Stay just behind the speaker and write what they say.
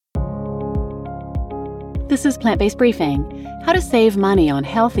This is Plant-Based Briefing, How to Save Money on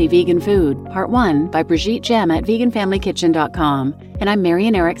Healthy Vegan Food, Part 1 by Brigitte Gem at veganfamilykitchen.com. And I'm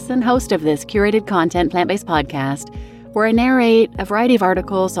Marian Erickson, host of this curated content plant-based podcast, where I narrate a variety of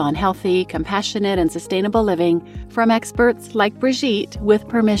articles on healthy, compassionate, and sustainable living from experts like Brigitte with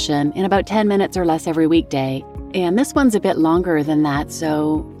permission in about 10 minutes or less every weekday. And this one's a bit longer than that,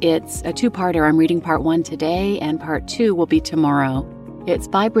 so it's a two-parter. I'm reading Part 1 today, and Part 2 will be tomorrow. It's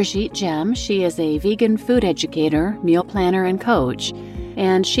by Brigitte Gem. She is a vegan food educator, meal planner, and coach.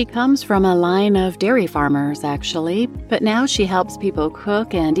 And she comes from a line of dairy farmers, actually, but now she helps people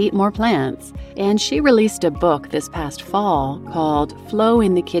cook and eat more plants. And she released a book this past fall called Flow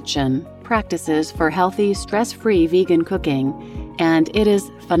in the Kitchen, Practices for Healthy, Stress-Free Vegan Cooking. And it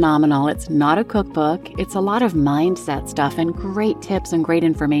is phenomenal. It's not a cookbook. It's a lot of mindset stuff and great tips and great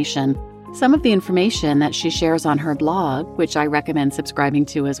information. Some of the information that she shares on her blog, which I recommend subscribing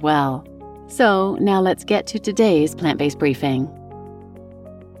to as well. So now let's get to today's plant-based briefing.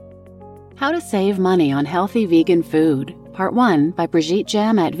 How to Save Money on Healthy Vegan Food, Part 1 by Brigitte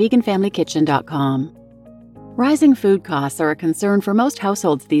Gem at veganfamilykitchen.com. Rising food costs are a concern for most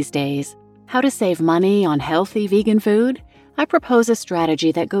households these days. How to save money on healthy vegan food? I propose a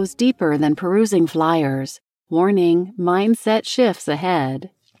strategy that goes deeper than perusing flyers. Warning, mindset shifts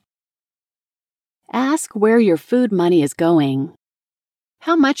ahead. Ask where your food money is going.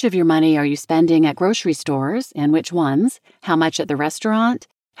 How much of your money are you spending at grocery stores, and which ones? How much at the restaurant?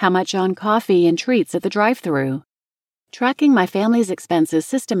 How much on coffee and treats at the drive-thru? Tracking my family's expenses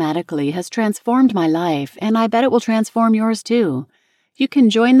systematically has transformed my life, and I bet it will transform yours too. You can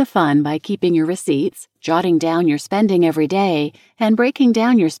join the fun by keeping your receipts, jotting down your spending every day, and breaking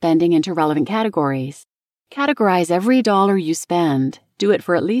down your spending into relevant categories. Categorize every dollar you spend. Do it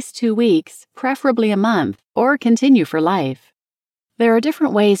for at least 2 weeks, preferably a month, or continue for life. There are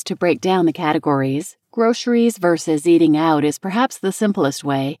different ways to break down the categories. Groceries versus eating out is perhaps the simplest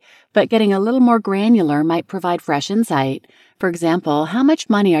way, but getting a little more granular might provide fresh insight. For example, how much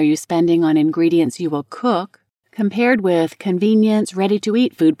money are you spending on ingredients you will cook compared with convenience,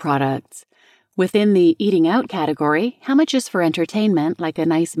 ready-to-eat food products? Within the eating out category, how much is for entertainment, like a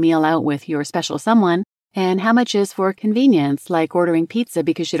nice meal out with your special someone, and how much is for convenience, like ordering pizza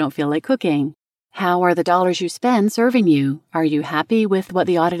because you don't feel like cooking? How are the dollars you spend serving you? Are you happy with what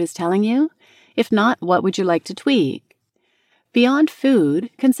the audit is telling you? If not, what would you like to tweak? Beyond food,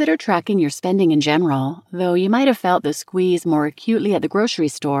 consider tracking your spending in general. Though you might have felt the squeeze more acutely at the grocery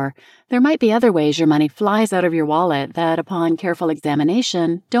store, there might be other ways your money flies out of your wallet that, upon careful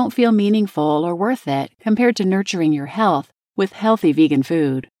examination, don't feel meaningful or worth it compared to nurturing your health with healthy vegan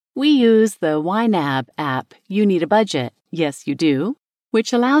food. We use the YNAB app, You Need a Budget, Yes You Do,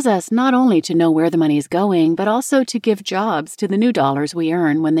 which allows us not only to know where the money is going, but also to give jobs to the new dollars we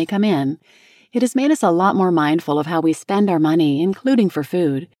earn when they come in. It has made us a lot more mindful of how we spend our money, including for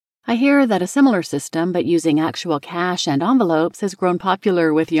food. I hear that a similar system, but using actual cash and envelopes, has grown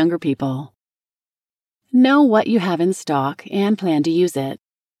popular with younger people. Know what you have in stock and plan to use it.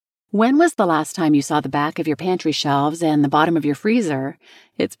 When was the last time you saw the back of your pantry shelves and the bottom of your freezer?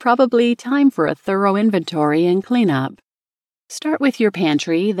 It's probably time for a thorough inventory and cleanup. Start with your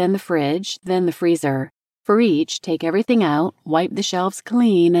pantry, then the fridge, then the freezer. For each, take everything out, wipe the shelves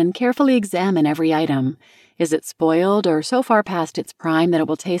clean, and carefully examine every item. Is it spoiled or so far past its prime that it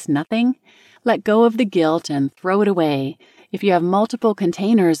will taste nothing? Let go of the guilt and throw it away. If you have multiple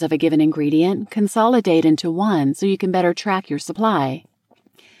containers of a given ingredient, consolidate into one so you can better track your supply.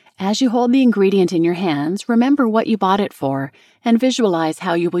 As you hold the ingredient in your hands, remember what you bought it for and visualize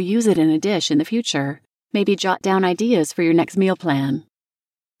how you will use it in a dish in the future. Maybe jot down ideas for your next meal plan.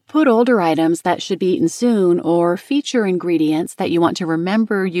 Put older items that should be eaten soon or feature ingredients that you want to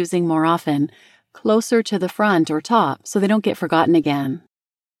remember using more often closer to the front or top so they don't get forgotten again.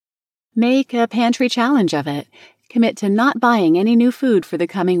 Make a pantry challenge of it. Commit to not buying any new food for the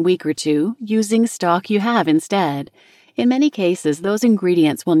coming week or two, using stock you have instead. In many cases, those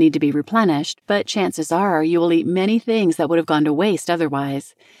ingredients will need to be replenished, but chances are you will eat many things that would have gone to waste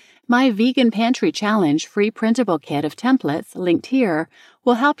otherwise. My Vegan Pantry Challenge free printable kit of templates, linked here,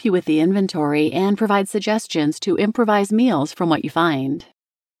 will help you with the inventory and provide suggestions to improvise meals from what you find.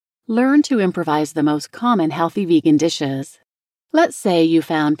 Learn to improvise the most common healthy vegan dishes. Let's say you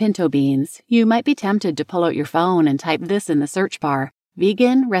found pinto beans. You might be tempted to pull out your phone and type this in the search bar,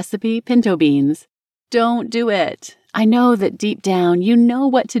 vegan recipe pinto beans. Don't do it. I know that deep down you know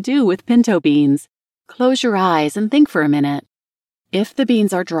what to do with pinto beans. Close your eyes and think for a minute. If the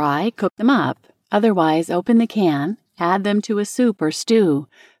beans are dry, cook them up. Otherwise, open the can, add them to a soup or stew.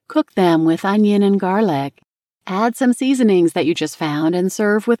 Cook them with onion and garlic. Add some seasonings that you just found and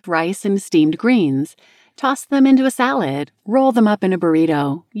serve with rice and steamed greens. Toss them into a salad, roll them up in a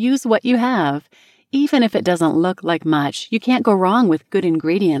burrito, use what you have. Even if it doesn't look like much, you can't go wrong with good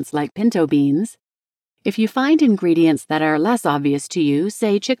ingredients like pinto beans. If you find ingredients that are less obvious to you,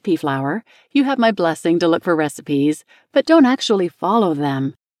 say chickpea flour, you have my blessing to look for recipes, but don't actually follow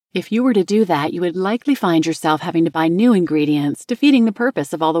them. If you were to do that, you would likely find yourself having to buy new ingredients, defeating the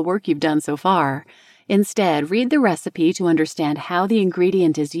purpose of all the work you've done so far. Instead, read the recipe to understand how the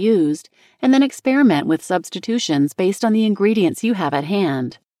ingredient is used, and then experiment with substitutions based on the ingredients you have at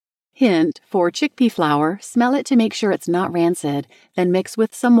hand. Hint, for chickpea flour, smell it to make sure it's not rancid, then mix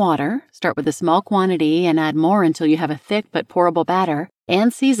with some water, start with a small quantity and add more until you have a thick but pourable batter,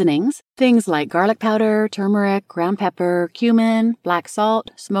 and seasonings, things like garlic powder, turmeric, ground pepper, cumin, black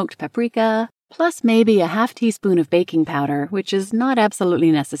salt, smoked paprika, plus maybe a half teaspoon of baking powder, which is not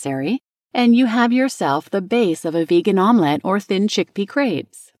absolutely necessary, and you have yourself the base of a vegan omelet or thin chickpea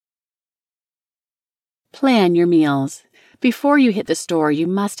crepes. Plan your meals. Before you hit the store, you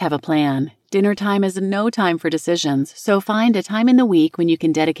must have a plan. Dinner time is no time for decisions, so find a time in the week when you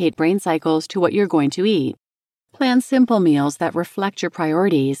can dedicate brain cycles to what you're going to eat. Plan simple meals that reflect your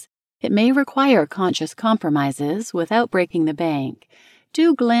priorities. It may require conscious compromises without breaking the bank.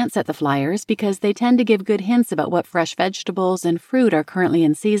 Do glance at the flyers because they tend to give good hints about what fresh vegetables and fruit are currently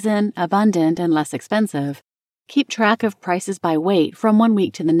in season, abundant, and less expensive. Keep track of prices by weight from one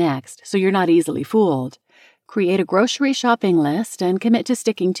week to the next so you're not easily fooled. Create a grocery shopping list and commit to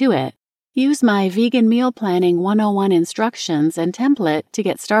sticking to it. Use my Vegan Meal Planning 101 instructions and template to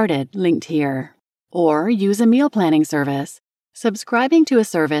get started, linked here. Or use a meal planning service. Subscribing to a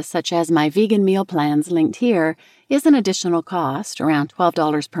service such as my Vegan Meal Plans, linked here, is an additional cost, around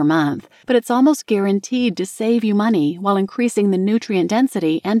 $12 per month, but it's almost guaranteed to save you money while increasing the nutrient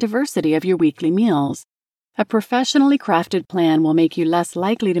density and diversity of your weekly meals. A professionally crafted plan will make you less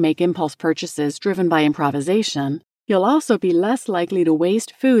likely to make impulse purchases driven by improvisation. You'll also be less likely to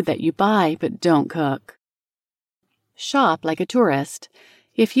waste food that you buy but don't cook. Shop like a tourist.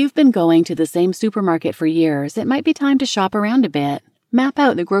 If you've been going to the same supermarket for years, it might be time to shop around a bit. Map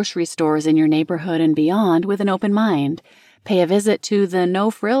out the grocery stores in your neighborhood and beyond with an open mind. Pay a visit to the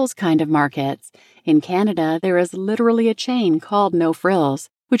no-frills kind of markets. In Canada, there is literally a chain called No Frills,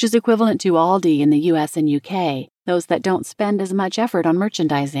 which is equivalent to Aldi in the US and UK, those that don't spend as much effort on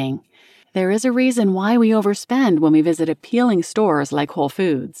merchandising. There is a reason why we overspend when we visit appealing stores like Whole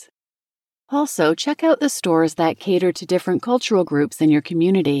Foods. Also, check out the stores that cater to different cultural groups in your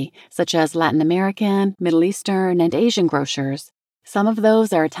community, such as Latin American, Middle Eastern, and Asian grocers. Some of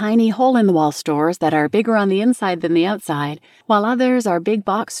those are tiny hole-in-the-wall stores that are bigger on the inside than the outside, while others are big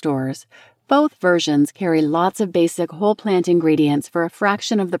box stores. Both versions carry lots of basic whole plant ingredients for a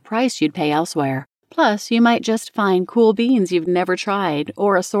fraction of the price you'd pay elsewhere. Plus, you might just find cool beans you've never tried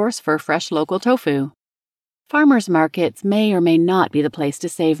or a source for fresh local tofu. Farmers markets may or may not be the place to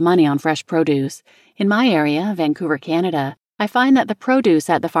save money on fresh produce. In my area, Vancouver, Canada, I find that the produce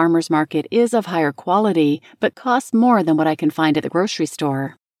at the farmers market is of higher quality, but costs more than what I can find at the grocery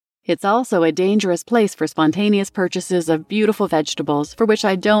store. It's also a dangerous place for spontaneous purchases of beautiful vegetables for which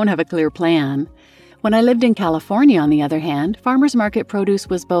I don't have a clear plan. When I lived in California, on the other hand, farmers market produce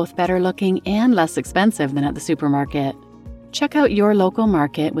was both better looking and less expensive than at the supermarket. Check out your local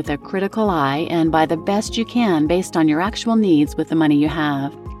market with a critical eye and buy the best you can based on your actual needs with the money you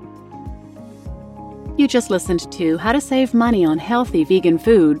have. You just listened to How to Save Money on Healthy Vegan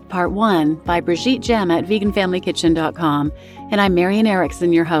Food, Part 1 by Brigitte Gem at veganfamilykitchen.com. And I'm Marian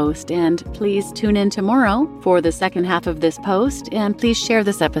Erickson, your host, and please tune in tomorrow for the second half of this post, and please share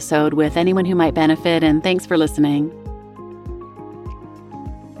this episode with anyone who might benefit, and thanks for listening.